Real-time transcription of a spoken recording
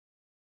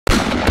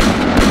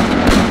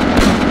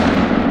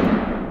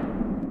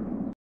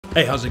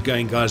Hey, how's it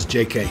going guys?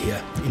 JK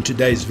here. In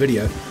today's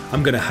video,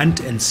 I'm going to hunt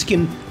and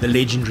skin the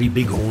legendary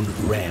Bighorn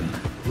ram.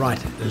 Right,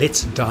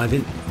 let's dive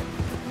in.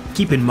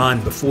 Keep in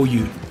mind, before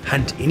you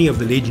hunt any of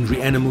the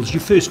legendary animals, you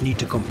first need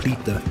to complete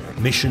the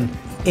mission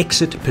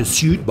Exit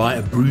Pursued by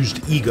a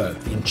Bruised Ego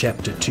in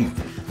Chapter 2.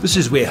 This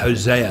is where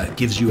Hosea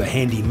gives you a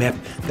handy map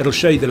that'll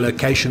show you the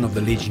location of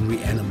the legendary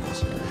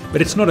animals.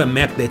 But it's not a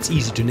map that's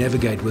easy to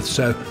navigate with,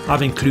 so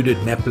I've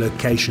included map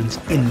locations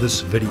in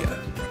this video.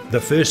 The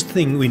first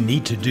thing we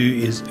need to do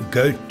is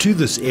go to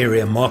this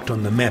area marked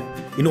on the map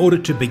in order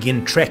to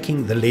begin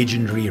tracking the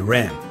legendary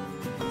ram.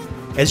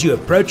 As you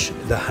approach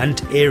the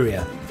hunt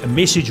area, a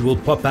message will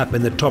pop up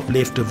in the top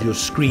left of your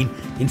screen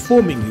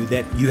informing you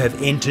that you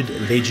have entered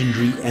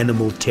legendary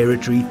animal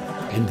territory,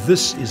 and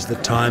this is the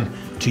time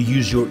to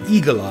use your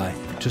eagle eye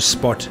to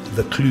spot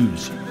the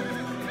clues.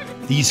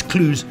 These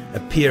clues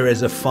appear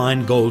as a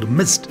fine gold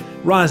mist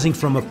rising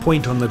from a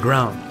point on the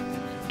ground.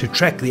 To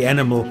track the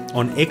animal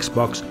on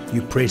Xbox,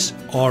 you press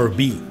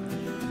RB.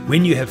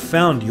 When you have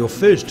found your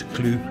first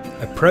clue,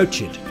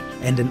 approach it,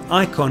 and an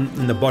icon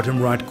in the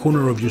bottom right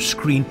corner of your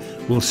screen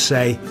will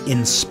say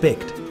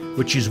Inspect,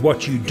 which is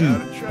what you do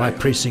by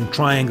pressing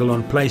triangle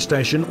on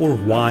PlayStation or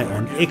Y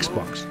on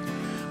Xbox.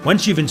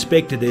 Once you've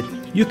inspected it,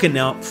 you can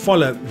now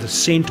follow the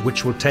scent,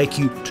 which will take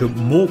you to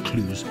more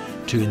clues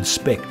to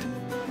inspect.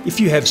 If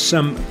you have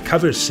some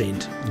cover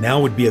scent, now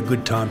would be a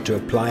good time to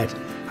apply it.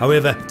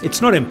 However,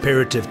 it's not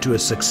imperative to a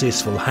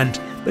successful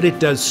hunt, but it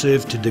does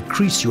serve to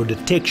decrease your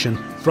detection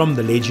from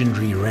the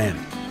legendary ram.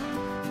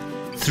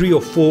 3 or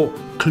 4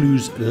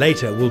 clues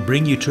later will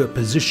bring you to a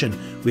position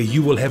where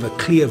you will have a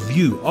clear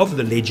view of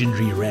the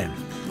legendary ram.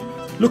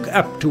 Look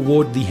up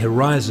toward the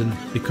horizon,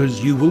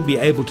 because you will be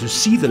able to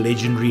see the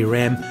legendary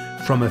ram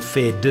from a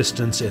fair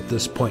distance at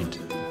this point.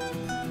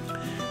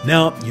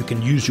 Now you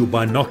can use your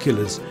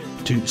binoculars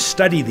to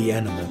study the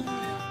animal,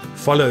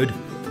 followed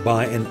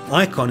by an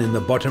icon in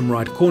the bottom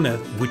right corner,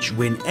 which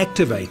when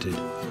activated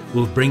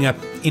will bring up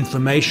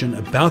information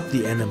about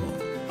the animal,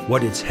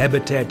 what its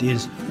habitat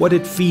is, what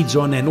it feeds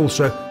on, and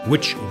also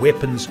which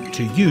weapons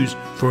to use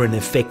for an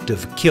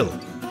effective kill.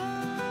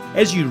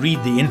 As you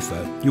read the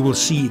info, you will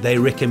see they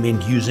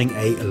recommend using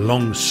a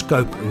long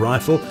scope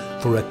rifle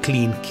for a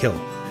clean kill.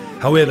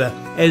 However,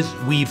 as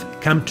we've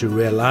come to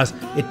realize,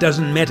 it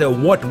doesn't matter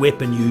what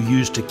weapon you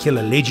use to kill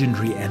a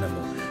legendary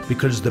animal,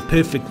 because the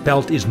perfect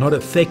pelt is not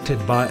affected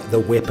by the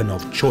weapon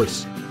of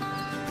choice.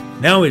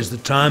 Now is the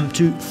time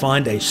to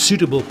find a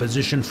suitable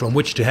position from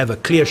which to have a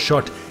clear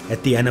shot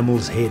at the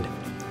animal's head.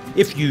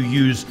 If you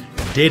use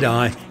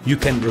Deadeye, you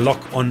can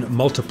lock on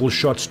multiple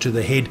shots to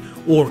the head,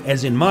 or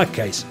as in my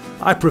case,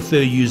 I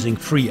prefer using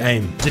free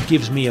aim. It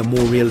gives me a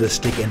more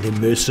realistic and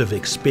immersive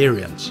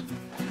experience.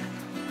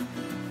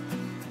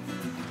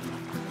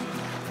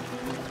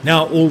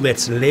 Now all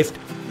that's left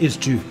is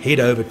to head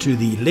over to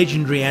the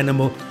legendary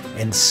animal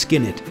and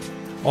skin it,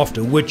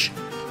 after which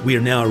we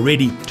are now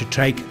ready to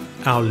take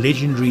our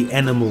legendary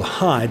animal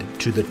hide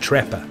to the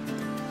trapper.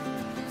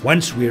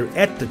 Once we're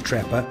at the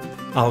trapper,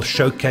 I'll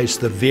showcase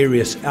the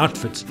various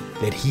outfits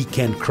that he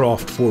can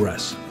craft for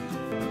us.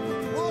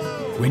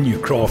 When you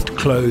craft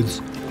clothes,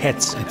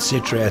 hats,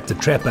 etc. at the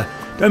trapper,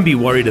 don't be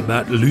worried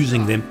about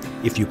losing them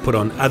if you put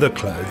on other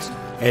clothes,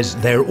 as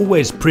they're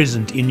always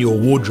present in your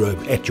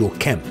wardrobe at your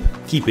camp.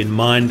 Keep in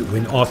mind,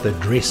 when Arthur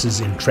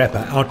dresses in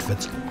trapper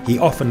outfits, he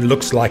often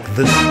looks like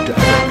this to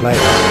other players.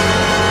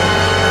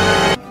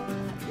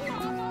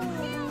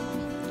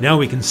 Now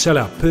we can sell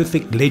our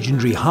perfect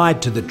legendary hide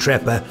to the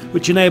trapper,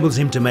 which enables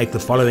him to make the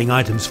following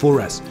items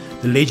for us: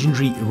 the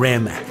legendary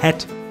ram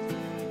hat,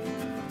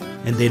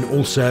 and then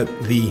also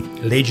the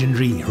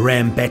legendary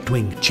ram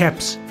batwing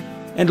chaps,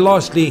 and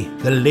lastly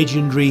the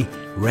legendary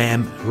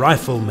ram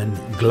rifleman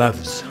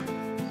gloves.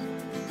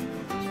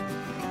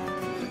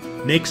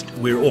 Next,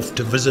 we're off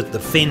to visit the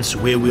fence,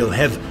 where we'll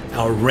have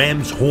our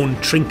ram's horn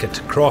trinket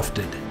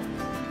crafted.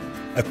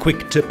 A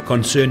quick tip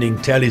concerning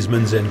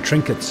talismans and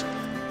trinkets: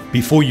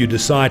 before you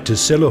decide to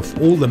sell off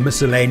all the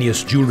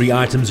miscellaneous jewelry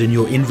items in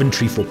your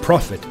inventory for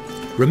profit,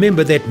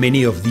 remember that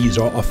many of these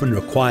are often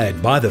required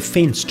by the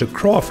fence to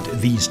craft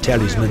these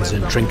talismans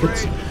and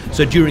trinkets.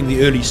 So during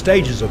the early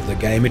stages of the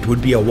game, it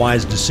would be a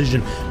wise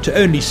decision to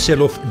only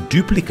sell off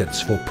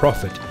duplicates for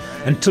profit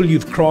until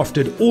you've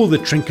crafted all the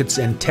trinkets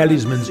and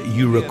talismans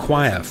you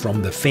require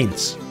from the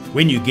fence.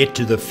 When you get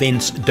to the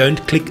fence,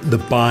 don't click the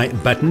buy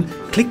button,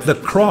 click the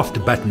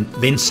craft button,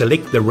 then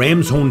select the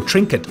ram's horn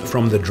trinket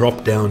from the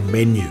drop down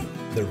menu.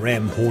 The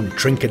ram horn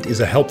trinket is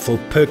a helpful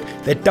perk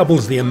that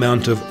doubles the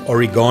amount of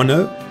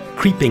oregano,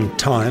 creeping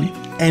thyme,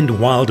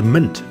 and wild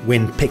mint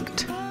when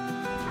picked.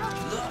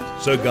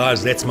 So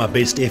guys, that's my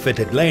best effort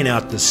at laying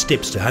out the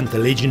steps to hunt the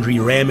legendary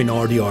ram in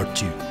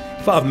Rdr2.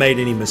 If I've made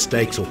any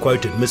mistakes or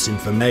quoted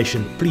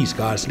misinformation, please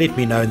guys let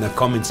me know in the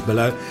comments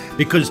below,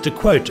 because to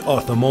quote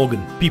Arthur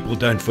Morgan, people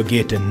don't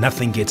forget and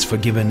nothing gets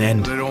forgiven,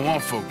 and they don't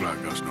want folk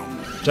like us no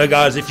more. So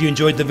guys, if you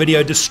enjoyed the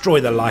video, destroy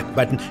the like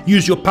button,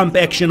 use your pump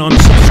action on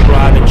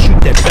subscribe, and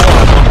shoot that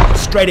bell icon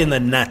straight in the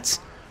nuts.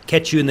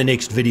 Catch you in the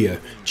next video.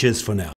 Cheers for now.